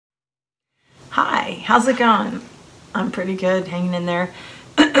Hi, how's it going? I'm pretty good, hanging in there.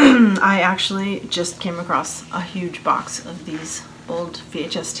 I actually just came across a huge box of these old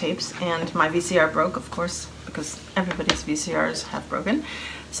VHS tapes, and my VCR broke, of course, because everybody's VCRs have broken.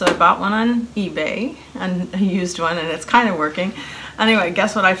 So I bought one on eBay, and a used one, and it's kind of working. Anyway,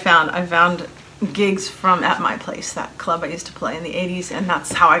 guess what I found? I found gigs from At My Place, that club I used to play in the 80s, and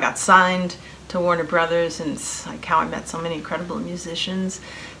that's how I got signed to Warner Brothers, and it's like how I met so many incredible musicians.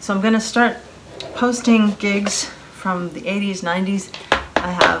 So I'm going to start posting gigs from the 80s, 90s.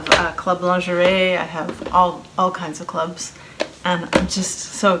 I have Club Lingerie, I have all kinds of clubs, and I'm just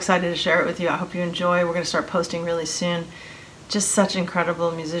so excited to share it with you. I hope you enjoy. We're going to start posting really soon. Just such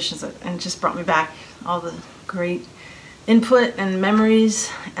incredible musicians, and it just brought me back all the great input and memories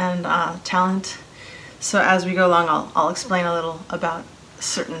and talent. So as we go along, I'll explain a little about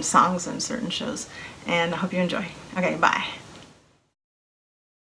certain songs and certain shows, and I hope you enjoy. Okay, bye.